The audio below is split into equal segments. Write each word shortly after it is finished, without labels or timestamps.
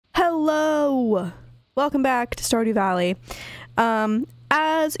Hello! Welcome back to Stardew Valley.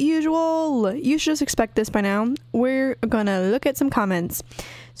 As usual, you should just expect this by now. We're gonna look at some comments.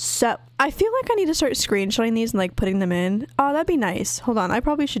 So, I feel like I need to start screenshotting these and like putting them in. Oh, that'd be nice. Hold on, I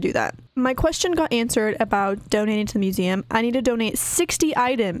probably should do that. My question got answered about donating to the museum. I need to donate 60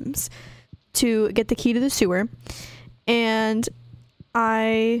 items to get the key to the sewer. And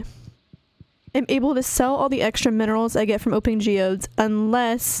I am able to sell all the extra minerals I get from opening geodes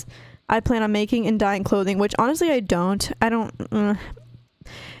unless I plan on making and dyeing clothing, which honestly I don't. And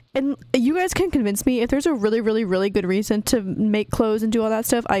you guys can convince me if there's a really good reason to make clothes and do all that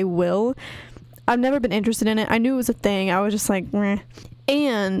stuff, I will. I've never been interested in it. I knew it was a thing. I was just like, meh.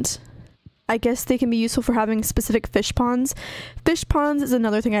 And I guess they can be useful for having specific fish ponds. Fish ponds is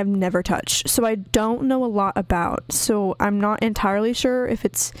another thing I've never touched, so I don't know a lot about. So I'm not entirely sure if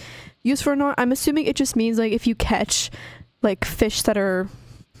it's useful or not. I'm assuming it just means like if you catch like fish that are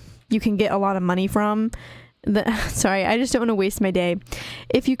you can get a lot of money from. Sorry, I just don't want to waste my day.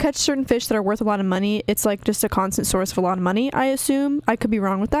 If you catch certain fish that are worth a lot of money, it's like just a constant source of a lot of money, I assume. I could be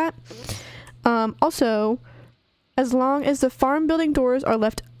wrong with that. Also, as long as the farm building doors are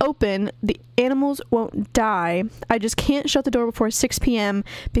left open, the animals won't die. I just can't shut the door before 6 p.m.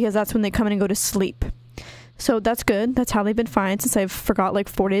 because that's when they come in and go to sleep. So that's good. That's how they've been fine since I've forgot like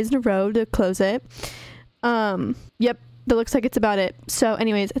 4 days in a row to close it. Yep, that looks like it's about it. So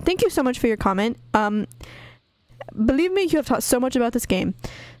anyways, thank you so much for your comment. Believe me, you have taught so much about this game.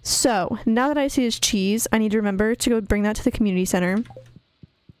 So now that I see this cheese, I need to remember to go bring that to the community center.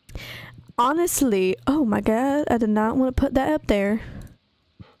 Honestly, oh my god, I did not want to put that up there.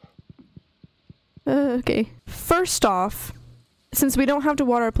 Okay, first off, since we don't have to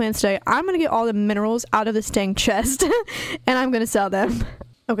water our plants today, I'm gonna get all the minerals out of this dang chest and I'm gonna sell them.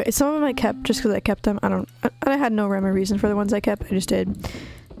 Okay, some of them I kept just because I kept them. I had no rhyme or reason for the ones I kept. I just did.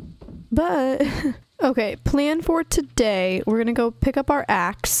 But okay, plan for today. We're gonna go pick up our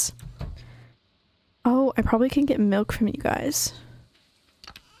axe. Oh, I probably can get milk from you guys.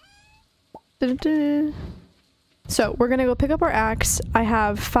 Da-da-da. So we're gonna go pick up our axe. I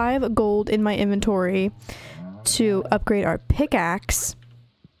have 5 gold in my inventory to upgrade our pickaxe.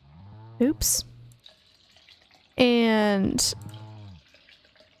 Oops. And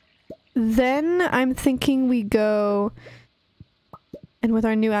then I'm thinking we go, and with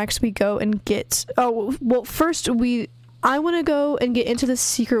our new axe we go and get, oh well, first I want to go and get into the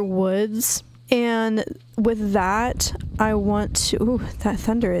secret woods, and with that I want to, ooh, that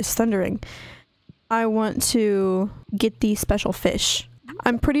thunder is thundering. I want to get the special fish.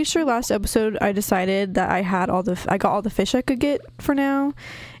 I'm pretty sure last episode I decided that I got all the fish I could get for now,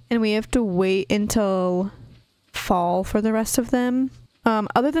 and we have to wait until fall for the rest of them.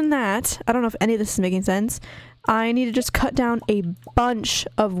 Other than that, I don't know if any of this is making sense. I need to just cut down a bunch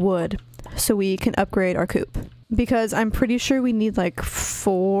of wood so we can upgrade our coop, because I'm pretty sure we need like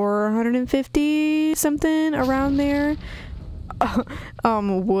 450 something around there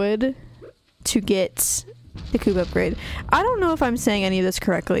wood to get the coop upgrade. I don't know if I'm saying any of this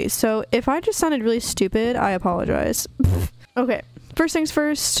correctly, so if I just sounded really stupid, I apologize. Okay, first things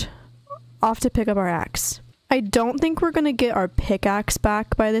first, off to pick up our axe. I don't think we're gonna get our pickaxe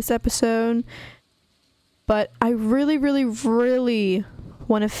back by this episode, but I really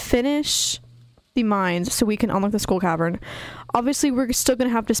want to finish the mines so we can unlock the skull cavern. Obviously, we're still gonna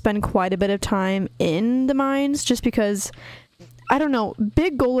have to spend quite a bit of time in the mines just because, I don't know,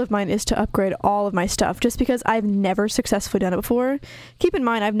 big goal of mine is to upgrade all of my stuff just because I've never successfully done it before. Keep in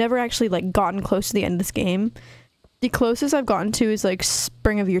mind, I've never actually like gotten close to the end of this game. The closest I've gotten to is like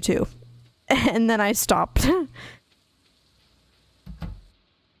Spring of Year 2. And then I stopped.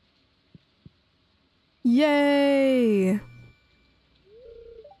 Yay!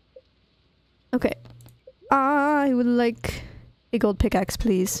 Okay. I would like a gold pickaxe,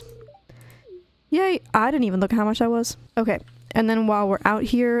 please. Yay! I didn't even look at how much that was. Okay. And then while we're out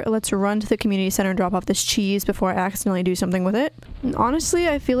here, let's run to the community center and drop off this cheese before I accidentally do something with it. And honestly,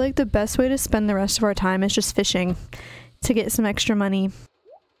 I feel like the best way to spend the rest of our time is just fishing to get some extra money.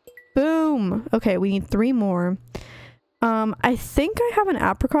 Boom! Okay, we need 3 more. I think I have an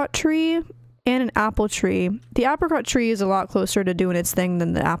apricot tree and an apple tree. The apricot tree is a lot closer to doing its thing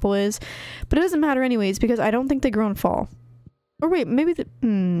than the apple is, but it doesn't matter anyways because I don't think they grow in fall. Or wait, maybe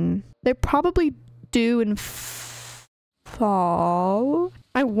they probably do in fall.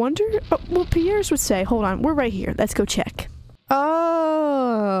 I wonder, oh, well, Pierre's would say, hold on, we're right here. Let's go check.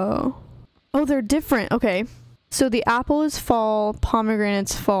 Oh, they're different. Okay. So the apple is fall,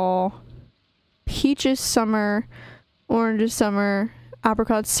 pomegranate's fall, peach is summer, orange is summer,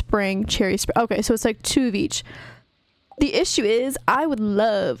 apricot spring, cherry spring. Okay, so it's like 2 of each. The issue is I would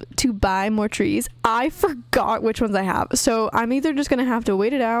love to buy more trees. I forgot which ones I have. So I'm either just going to have to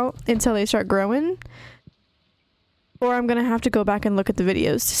wait it out until they start growing, or I'm going to have to go back and look at the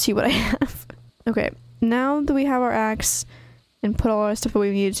videos to see what I have. Okay, now that we have our axe and put all our stuff where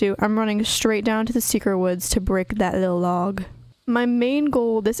we needed to, I'm running straight down to the secret woods to break that little log. My main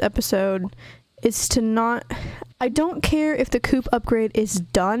goal this episode is to not... I don't care if the coop upgrade is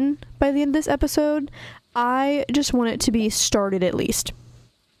done by the end of this episode. I just want it to be started at least.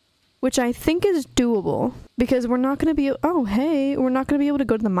 Which I think is doable. Because we're not going to be... Oh, hey. We're not going to be able to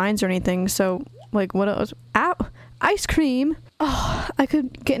go to the mines or anything. So, like, what else? Ice cream! Oh, I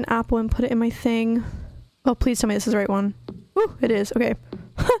could get an apple and put it in my thing. Oh, please tell me this is the right one. Woo, it is. Okay.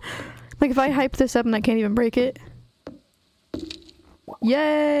 Like, if I hype this up and I can't even break it.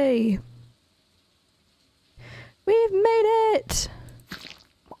 Yay! We've made it!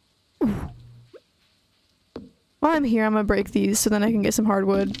 While I'm here, I'm gonna break these so then I can get some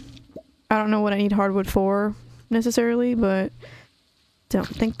hardwood. I don't know what I need hardwood for, necessarily, but don't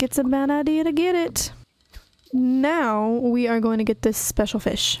think it's a bad idea to get it. Now, we are going to get this special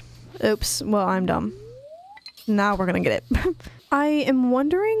fish. Oops, well, I'm dumb. Now we're gonna get it. I am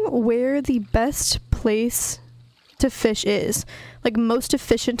wondering where the best place to fish is. Like, most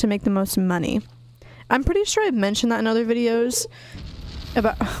efficient to make the most money. I'm pretty sure I've mentioned that in other videos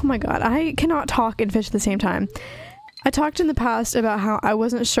about... Oh my god, I cannot talk and fish at the same time. I talked in the past about how I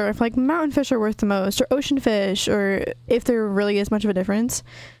wasn't sure if, like, mountain fish are worth the most, or ocean fish, or if there really is much of a difference.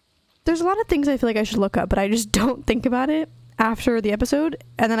 There's a lot of things I feel like I should look up, but I just don't think about it after the episode,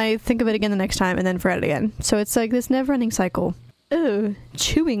 and then I think of it again the next time, and then forget it again. So it's like this never-ending cycle. Ugh,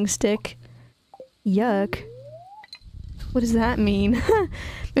 chewing stick. Yuck. What does that mean?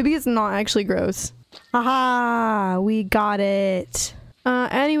 Maybe it's not actually gross. Aha! We got it!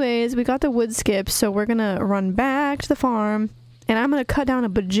 Anyways, we got the wood skip, so we're gonna run back to the farm, and I'm gonna cut down a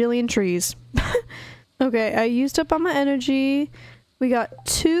bajillion trees. Okay, I used up all my energy. We got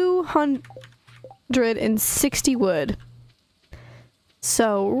 260 wood.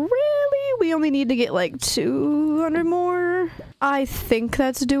 So, really? We only need to get like 200 more? I think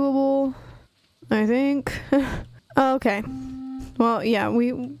that's doable. I think. Okay. Well, yeah,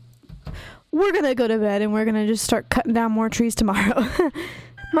 we're gonna go to bed and we're gonna just start cutting down more trees tomorrow.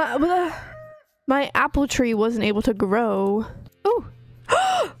 My apple tree wasn't able to grow. Oh!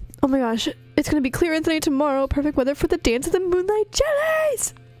 Oh my gosh, it's gonna be clear and sunny tomorrow. Perfect weather for the dance of the Moonlight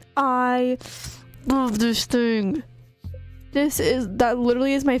Jellies! I love this thing. That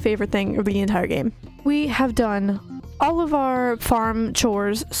literally is my favorite thing of the entire game. We have done all of our farm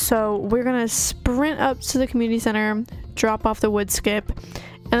chores, so we're gonna sprint up to the community center, drop off the wood skip,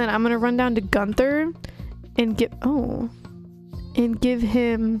 and then I'm gonna run down to Gunther and give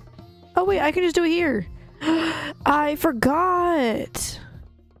him... Oh wait, I can just do it here. I forgot.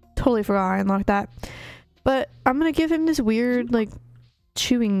 Totally forgot I unlocked that. But I'm gonna give him this weird, like,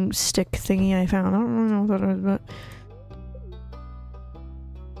 chewing stick thingy I found. I don't know what that is, but...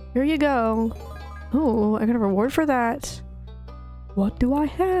 Here you go. Oh, I got a reward for that. What do I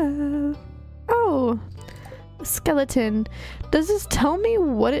have? Oh, a skeleton. Does this tell me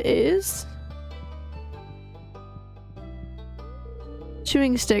what it is?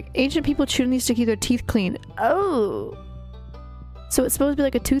 Chewing stick. Ancient people chewing these to keep their teeth clean. Oh. So it's supposed to be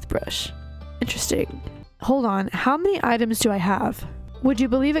like a toothbrush. Interesting. Hold on. How many items do I have? Would you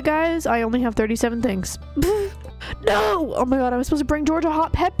believe it, guys? I only have 37 things. No! Oh my god, I was supposed to bring Georgia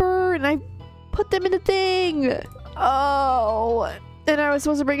hot pepper and I put them in the thing. Oh. And I was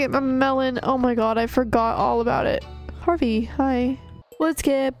supposed to bring it a melon. Oh my god, I forgot all about it. Harvey, hi. Let's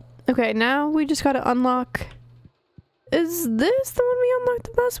skip. Okay, now we just gotta unlock... Is this the one we unlocked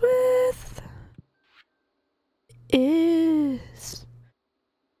the bus with? Is...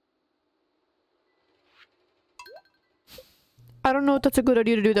 I don't know if that's a good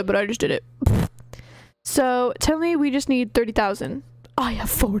idea to do that, but I just did it. So, tell me we just need 30,000. I have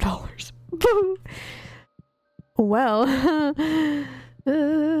 $4. Well,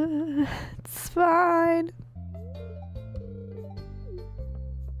 it's fine.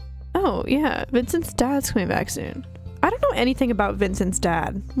 Oh, yeah, Vincent's dad's coming back soon. I don't know anything about Vincent's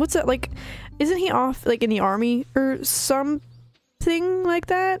dad. What's that, like, isn't he off, like, in the army or something like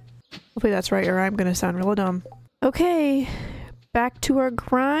that? Hopefully that's right, or I'm gonna sound real dumb. Okay, back to our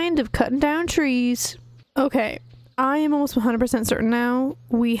grind of cutting down trees. Okay, I am almost 100% certain now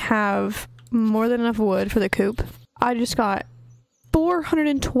we have more than enough wood for the coop. I just got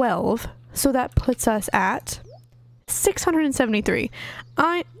 412, so that puts us at 673.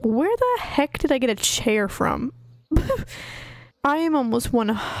 Where the heck did I get a chair from? I am almost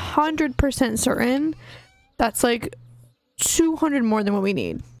 100% certain that's like 200 more than what we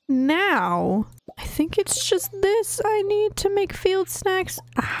need. Now, I think it's just this I need to make field snacks.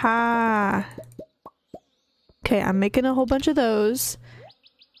 Aha. Okay, I'm making a whole bunch of those.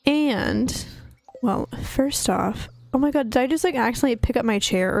 And, well, first off, oh my god, did I just like accidentally pick up my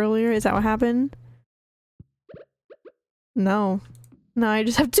chair earlier? Is that what happened? No. No, I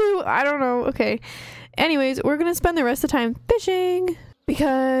just have two. I don't know. Okay. Anyways, we're gonna spend the rest of the time fishing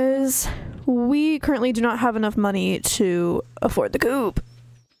because we currently do not have enough money to afford the coop.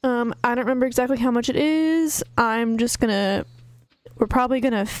 I don't remember exactly how much it is. We're probably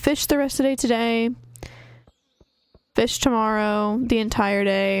gonna fish the rest of the day today. Fish tomorrow, the entire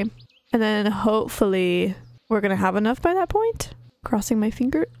day. And then hopefully we're gonna have enough by that point. Crossing my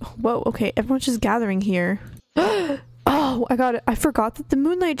finger. Whoa, okay, everyone's just gathering here. Oh, I got it. I forgot that the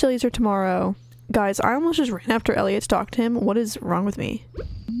Moonlight Jellies are tomorrow. Guys, I almost just ran after Elliot to talk to him. What is wrong with me?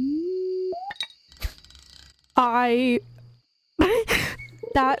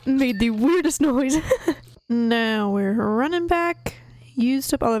 That made the weirdest noise. Now we're running back.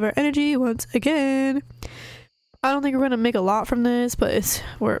 Used up all of our energy once again. I don't think we're gonna make a lot from this, but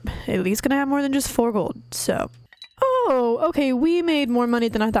we're at least gonna have more than just 4 gold, so. Oh, okay, we made more money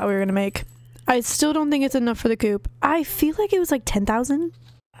than I thought we were gonna make. I still don't think it's enough for the coop. I feel like it was like 10,000.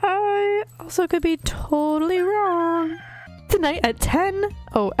 I also could be totally wrong. Tonight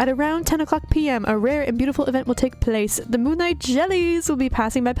at around 10 o'clock p.m., a rare and beautiful event will take place. The Moonlight Jellies will be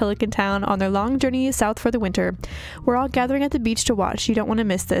passing by Pelican Town on their long journey south for the winter. We're all gathering at the beach to watch. You don't want to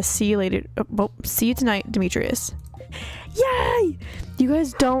miss this. See you later. Well, see you tonight, Demetrius. Yay! You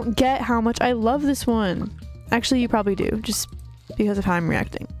guys don't get how much I love this one. Actually, you probably do, just because of how I'm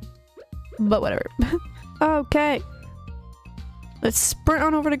reacting. But whatever. Okay. Let's sprint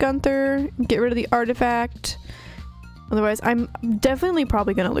on over to Gunther, get rid of the artifact. Otherwise, I'm definitely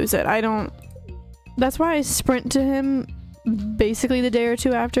probably gonna lose it. That's why I sprint to him basically the day or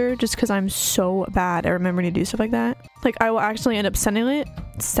two after, just because I'm so bad at remembering to do stuff like that. Like, I will actually end up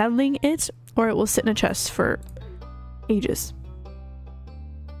selling it, or it will sit in a chest for ages.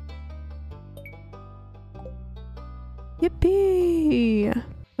 Yippee!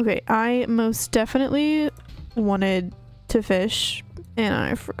 Okay, I most definitely wanted to fish, and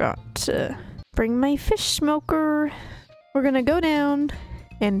I forgot to bring my fish smoker. We're gonna go down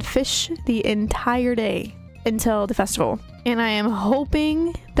and fish the entire day until the festival. And I am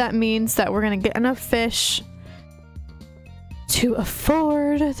hoping that means that we're gonna get enough fish to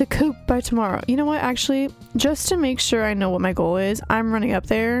afford the coop by tomorrow. You know what, actually, just to make sure I know what my goal is, I'm running up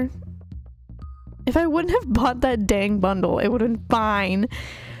there. If I wouldn't have bought that dang bundle, it would have been fine.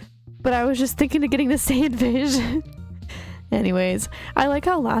 But I was just thinking of getting the sandfish. Anyways, I like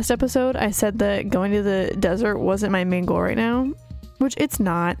how last episode I said that going to the desert wasn't my main goal right now, which it's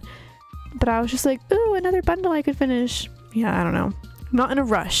not, but I was just like, ooh, another bundle I could finish. Yeah, I don't know. I'm not in a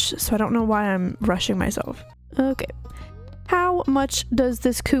rush, so I don't know why I'm rushing myself. Okay. How much does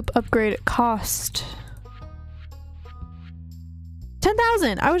this coop upgrade cost?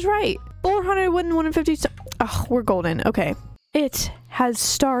 10,000! I was right! 400 wooden 150. Oh, we're golden. Okay. It has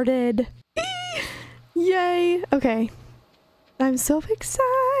started. Yay! Okay. I'm so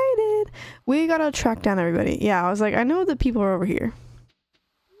excited. We gotta track down everybody. Yeah, I was like, I know the people are over here.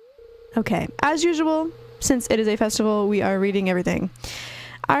 Okay, as usual, since it is a festival, we are reading everything.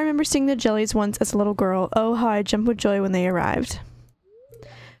 I remember seeing the jellies once as a little girl. Oh, how I jumped with joy when they arrived.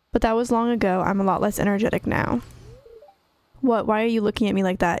 But that was long ago. I'm a lot less energetic now. What? Why are you looking at me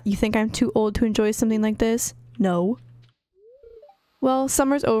like that? You think I'm too old to enjoy something like this? No. Well,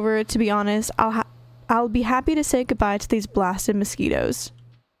 summer's over. To be honest, I'll be happy to say goodbye to these blasted mosquitoes.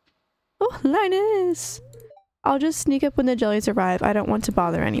 Oh, Linus! I'll just sneak up when the jellies arrive. I don't want to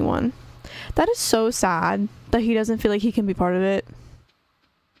bother anyone. That is so sad that he doesn't feel like he can be part of it.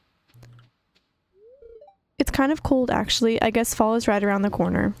 It's kind of cold, actually. I guess fall is right around the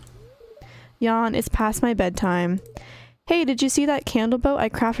corner. Yawn, it's past my bedtime. Hey, did you see that candle boat? I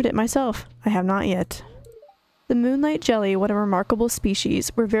crafted it myself. I have not yet. The Moonlight Jelly, what a remarkable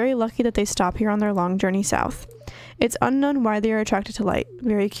species. We're very lucky that they stop here on their long journey south. It's unknown why they are attracted to light.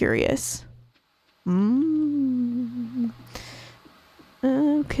 Very curious.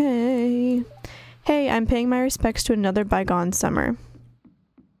 Okay. Hey, I'm paying my respects to another bygone summer.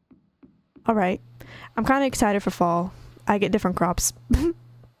 Alright. I'm kind of excited for fall. I get different crops.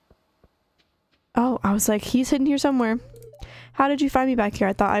 Oh, I was like, he's hidden here somewhere. How did you find me back here?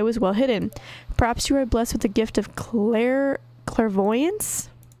 I thought I was well hidden. Perhaps you are blessed with the gift of clairvoyance? Is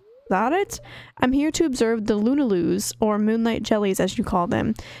that it? I'm here to observe the Lunaloos, or Moonlight Jellies as you call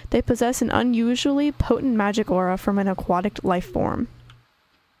them. They possess an unusually potent magic aura from an aquatic life form.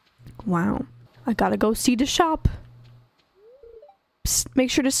 Wow. I gotta go see the shop. Psst, make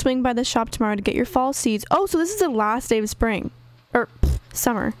sure to swing by the shop tomorrow to get your fall seeds. Oh, so this is the last day of spring. Or,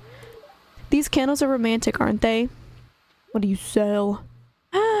 summer. These candles are romantic, aren't they? What do you sell?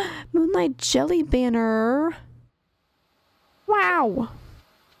 Moonlight jelly banner. Wow.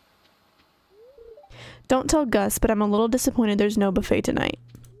 Don't tell Gus, but I'm a little disappointed there's no buffet tonight.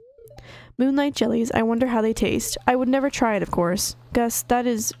 Moonlight jellies, I wonder how they taste. I would never try it, of course. Gus, that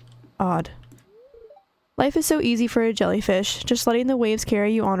is odd. Life is so easy for a jellyfish, just letting the waves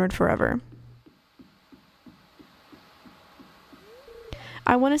carry you onward forever.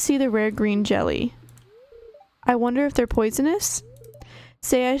 I want to see the rare green jelly. I wonder if they're poisonous?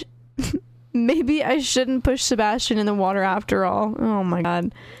 Maybe I shouldn't push Sebastian in the water after all. Oh my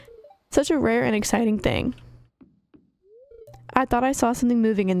god. Such a rare and exciting thing. I thought I saw something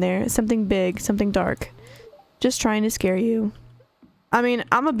moving in there. Something big, something dark. Just trying to scare you. I mean,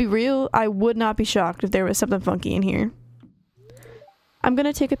 I'm gonna be real. I would not be shocked if there was something funky in here. I'm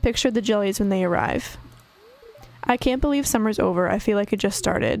gonna take a picture of the jellies when they arrive. I can't believe summer's over. I feel like it just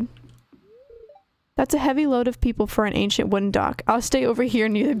started. That's a heavy load of people for an ancient wooden dock. I'll stay over here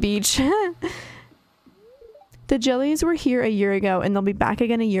near the beach. The jellies were here a year ago and they'll be back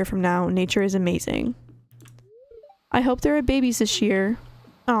again a year from now. Nature is amazing. I hope there are babies this year.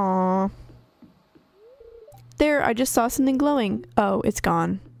 Aww. There, I just saw something glowing. Oh, it's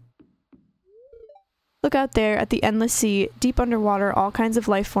gone. Look out there at the endless sea. Deep underwater, all kinds of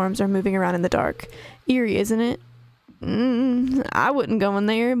life forms are moving around in the dark. Eerie, isn't it? I wouldn't go in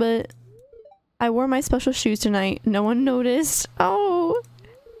there, but... I wore my special shoes tonight. No one noticed. Oh!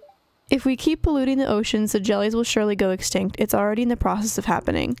 If we keep polluting the oceans, the jellies will surely go extinct. It's already in the process of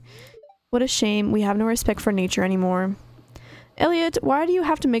happening. What a shame. We have no respect for nature anymore. Elliot, why do you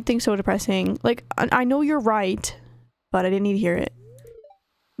have to make things so depressing? Like, I know you're right, but I didn't need to hear it.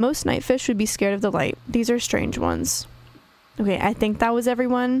 Most night fish would be scared of the light. These are strange ones. Okay, I think that was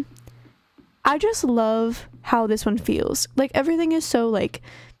everyone. I just love how this one feels. Like, everything is so, like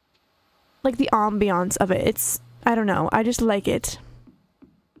the ambiance of it. It's, I don't know. I just like it.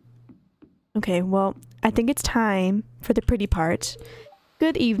 Okay, well, I think it's time for the pretty part.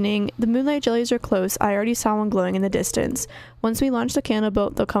 Good evening. The moonlight jellies are close. I already saw one glowing in the distance. Once we launch the candle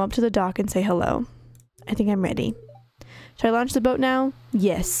boat, they'll come up to the dock and say hello. I think I'm ready. Should I launch the boat now?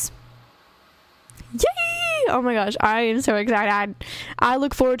 Yes. Yay! Oh my gosh, I am so excited. I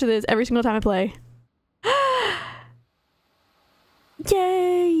look forward to this every single time I play.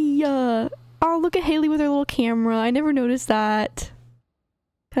 Yay! Oh, look at Haley with her little camera. I never noticed that.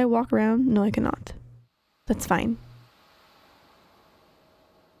 Can I walk around? No, I cannot. That's fine.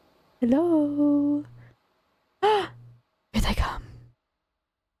 Hello. Here they come.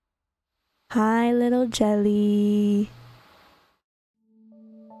 Hi, little jelly.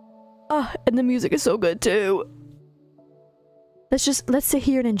 Oh, and the music is so good too. Let's sit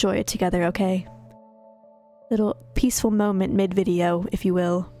here and enjoy it together, okay? Little peaceful moment mid-video, if you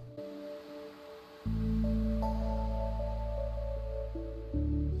will.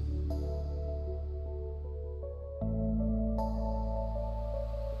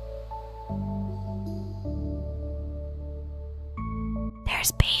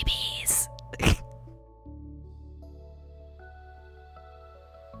 There's babies.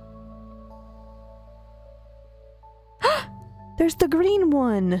 There's the green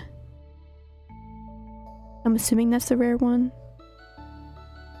one. I'm assuming that's the rare one.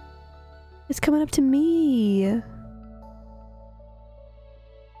 It's coming up to me.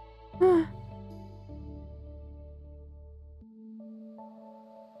 Huh.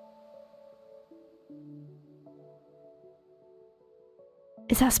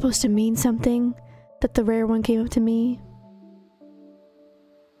 Is that supposed to mean something? That the rare one came up to me?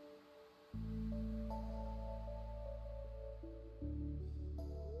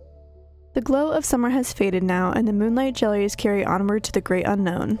 The glow of summer has faded now, and the moonlight jellies carry onward to the great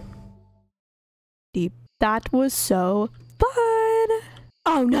unknown. Deep. That was so fun!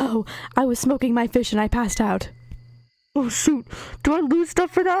 Oh no! I was smoking my fish and I passed out. Oh shoot! Do I lose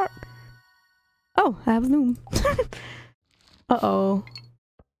stuff for that? Oh, I have loom. Uh-oh.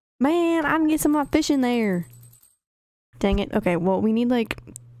 Man, I didn't get some of my fish in there. Dang it. Okay, well, we need like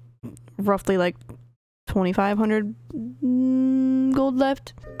roughly like 2,500 gold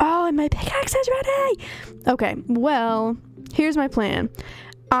left. Oh, and my pickaxe is ready! Okay, well, here's my plan.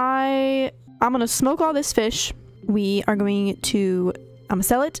 I'm gonna smoke all this fish. We are going to, I'm gonna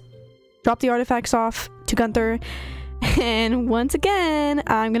sell it, drop the artifacts off to Gunther, and once again,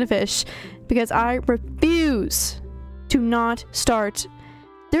 I'm gonna fish because I refuse to not start.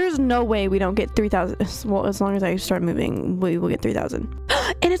 There's no way we don't get 3,000. Well, as long as I start moving, we will get 3,000.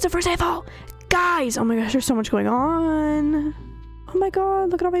 And it's the first day of fall! Guys! Oh my gosh, there's so much going on. Oh my god,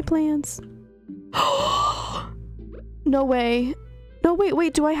 look at all my plants. No way. No,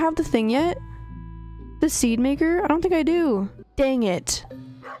 wait, do I have the thing yet? The seed maker? I don't think I do. Dang it.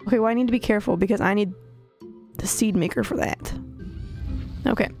 Okay, well I need to be careful because I need the seed maker for that.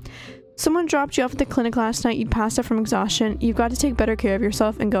 Okay. Someone dropped you off at the clinic last night. You passed out from exhaustion. You've got to take better care of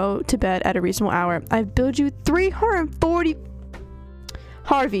yourself and go to bed at a reasonable hour. I've billed you 340.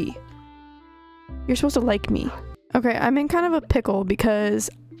 Harvey, you're supposed to like me. Okay, I'm in kind of a pickle because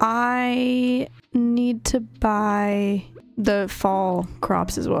I need to buy the fall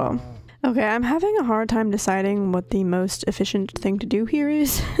crops as well. Okay, I'm having a hard time deciding what the most efficient thing to do here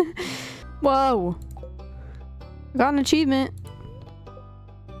is. Whoa. Got an achievement.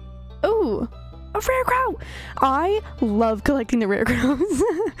 Ooh, a rare crow. I love collecting the rare crows.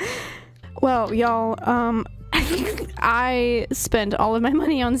 Well, y'all, I spent all of my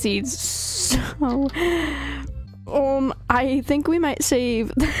money on seeds, so I think we might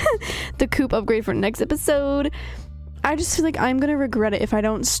save the coop upgrade for next episode. I just feel like I'm gonna regret it if I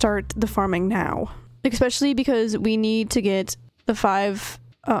don't start the farming now, especially because we need to get the 5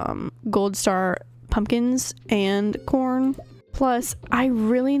 gold star pumpkins and corn. Plus, I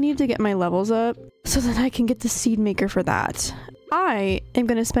really need to get my levels up so that I can get the seed maker for that. I am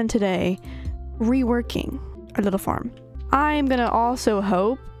gonna spend today reworking our little farm. I am gonna also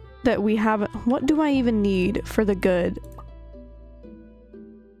hope that we have— what do I even need for the good?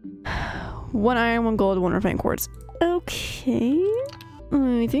 1 iron, 1 gold, 1 refined quartz. Okay,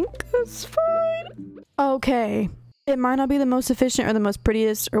 I think that's fine. Okay, it might not be the most efficient or the most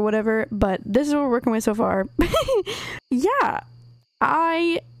prettiest or whatever, but this is what we're working with so far. Yeah,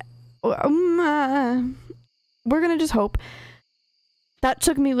 we're gonna just hope. That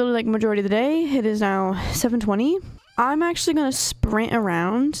took me literally like majority of the day. It is now 7:20. I'm actually gonna sprint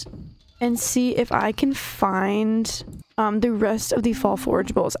around and see if I can find the rest of the fall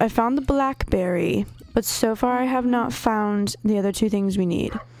forageables. I found the blackberry, but so far I have not found the other 2 things we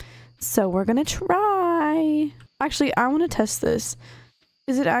need. So we're gonna try. Actually, I want to test this.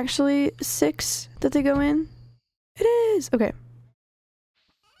 Is it actually 6 that they go in? It is. Okay.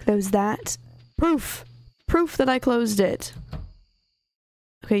 Close that. Proof. Proof that I closed it.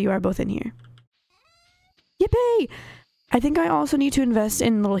 Okay, you are both in here. Yippee! I think I also need to invest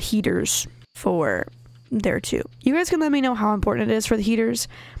in little heaters for there too. You guys can let me know how important it is for the heaters.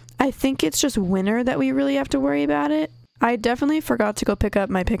 I think it's just winter that we really have to worry about it. I definitely forgot to go pick up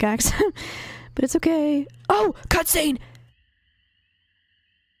my pickaxe, but it's okay. Oh, cutscene!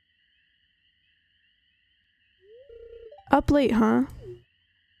 Up late, huh?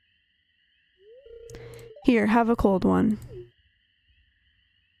 Here, have a cold one.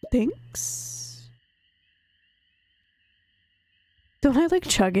 Thanks. Don't I like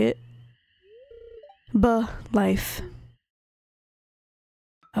chug it? Buh, life.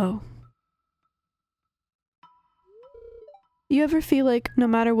 Oh. You ever feel like no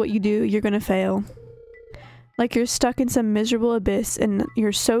matter what you do, you're gonna fail? Like you're stuck in some miserable abyss and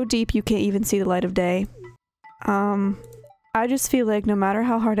you're so deep you can't even see the light of day? I just feel like no matter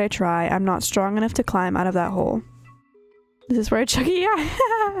how hard I try, I'm not strong enough to climb out of that hole. Is this where I chug it?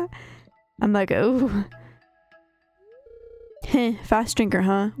 Yeah! I'm like, oh. Heh, fast drinker,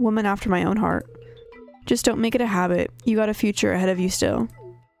 huh? Woman after my own heart. Just don't make it a habit. You got a future ahead of you still.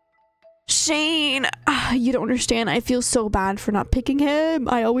 Shane! You don't understand. I feel so bad for not picking him.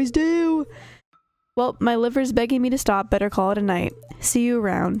 I always do. Well, my liver's begging me to stop. Better call it a night. See you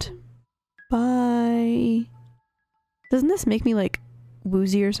around. Bye. Doesn't this make me like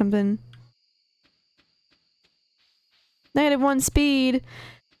woozy or something? -1 speed.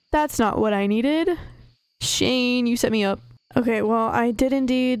 That's not what I needed. Shane, you set me up. Okay, well, I did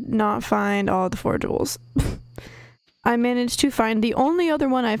indeed not find all the forageables. I managed to find the only other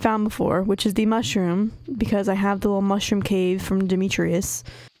one I found before, which is the mushroom, because I have the little mushroom cave from Demetrius.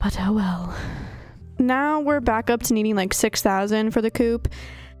 But oh well. Now we're back up to needing like 6,000 for the coop.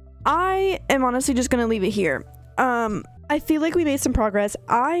 I am honestly just gonna leave it here. I feel like we made some progress.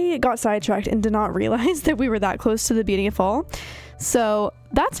 I got sidetracked and did not realize that we were that close to the beginning of fall. So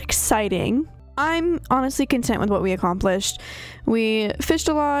that's exciting. I'm honestly content with what we accomplished. We fished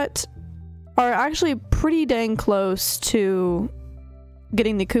a lot, are actually pretty dang close to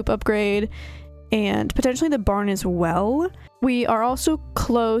getting the coop upgrade and potentially the barn as well. We are also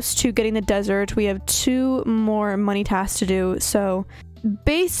close to getting the desert. We have 2 more money tasks to do. So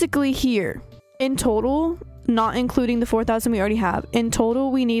basically here, in total, not including the 4,000 we already have, in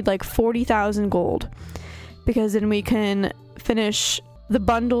total we need like 40,000 gold. Because then we can finish the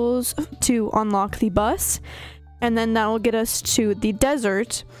bundles to unlock the bus, and then that will get us to the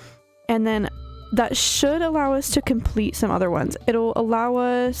desert, and then that should allow us to complete some other ones.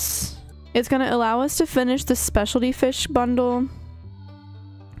 It's gonna allow us to finish the specialty fish bundle.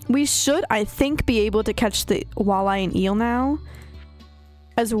 We should, I think, be able to catch the walleye and eel now,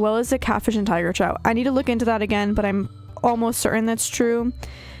 as well as the catfish and tiger trout. I need to look into that again, but I'm almost certain that's true.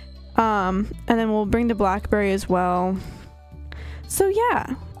 And then we'll bring the blackberry as well. So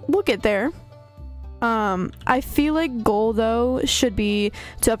yeah, we'll get there. I feel like goal though should be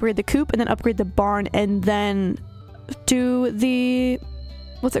to upgrade the coop and then upgrade the barn and then do the,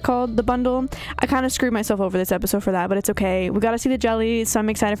 what's it called, the bundle. I kind of screwed myself over this episode for that, but it's okay. We got to see the jellies, so I'm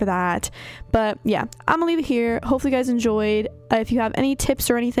excited for that. But yeah, I'm gonna leave it here. Hopefully you guys enjoyed. If you have any tips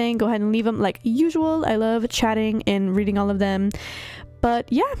or anything, go ahead and leave them like usual. I love chatting and reading all of them.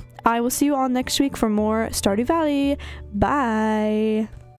 But yeah, I will see you all next week for more Stardew Valley. Bye.